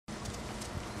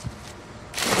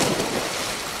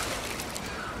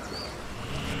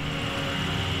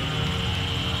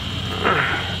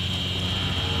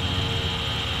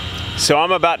So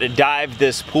I'm about to dive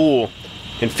this pool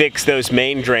and fix those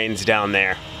main drains down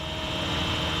there.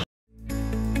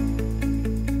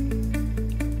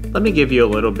 Let me give you a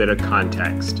little bit of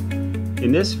context.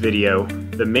 In this video,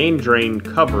 the main drain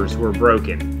covers were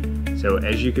broken. So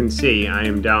as you can see, I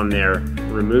am down there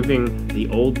removing the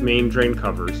old main drain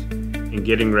covers and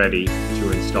getting ready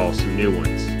to install some new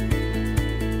ones.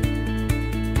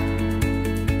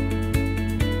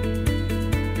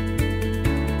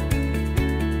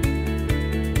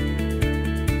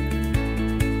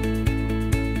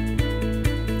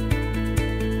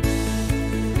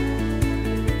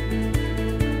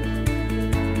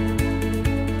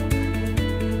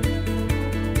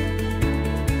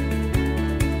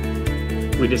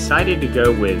 We decided to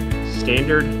go with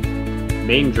standard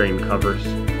main drain covers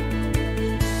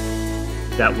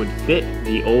that would fit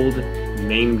the old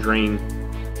main drain.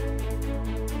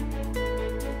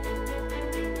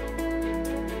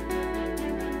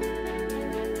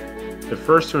 The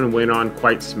first one went on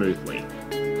quite smoothly.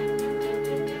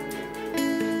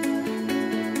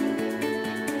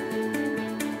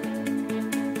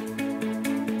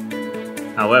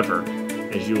 However,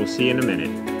 as you will see in a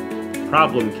minute, the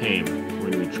problem came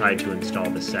when we tried to install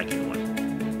the second one.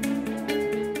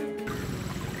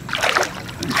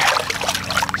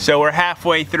 So we're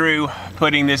halfway through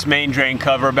putting this main drain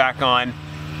cover back on.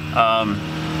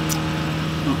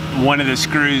 One of the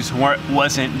screws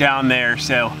wasn't down there,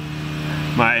 so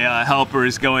my helper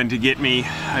is going to get me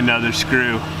another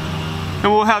screw. And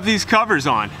we'll have these covers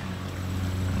on.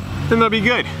 Then they'll be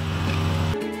good.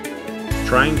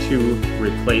 Trying to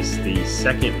replace the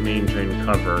second main drain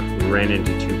cover, we ran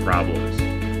into two problems.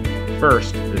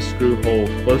 First, the screw hole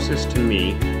closest to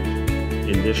me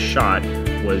in this shot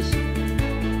was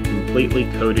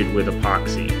completely coated with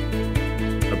epoxy,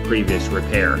 a previous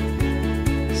repair.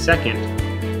 Second,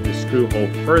 the screw hole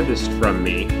furthest from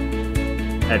me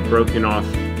had broken off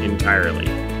entirely.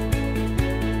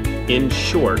 In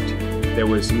short, there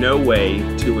was no way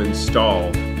to install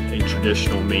a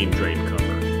traditional main drain cover.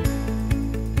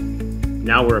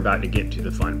 Now we're about to get to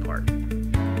the fun part.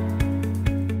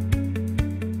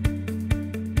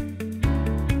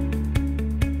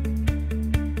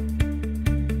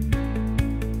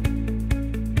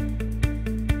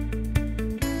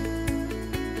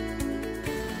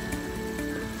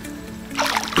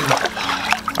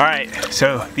 Alright,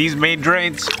 so these main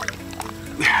drains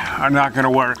are not going to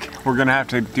work. We're going to have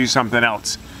to do something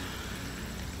else.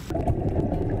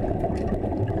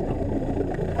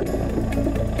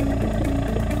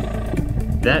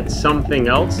 That something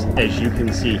else, as you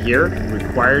can see here,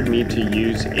 required me to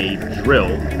use a drill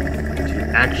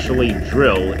to actually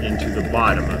drill into the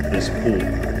bottom of this pool.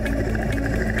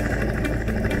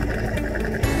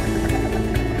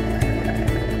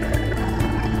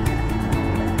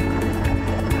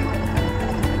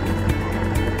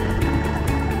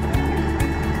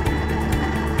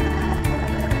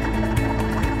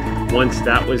 Once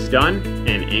that was done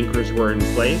and anchors were in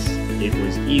place, it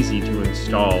was easy to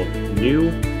install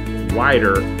new,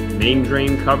 wider main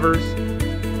drain covers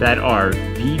that are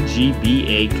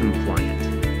VGBA compliant.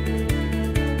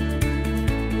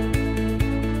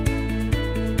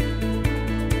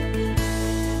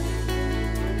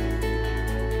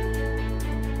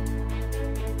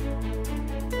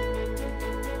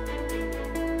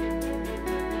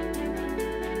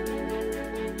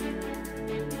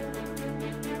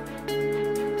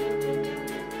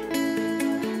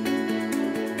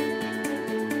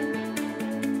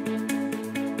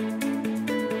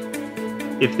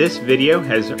 If this video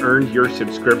has earned your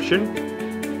subscription,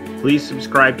 please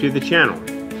subscribe to the channel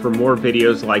for more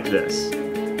videos like this.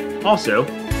 Also,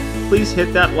 please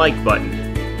hit that like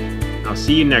button. I'll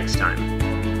see you next time.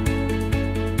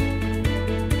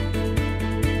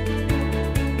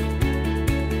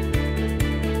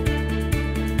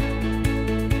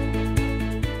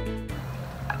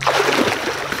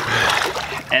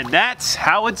 And that's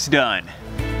how it's done.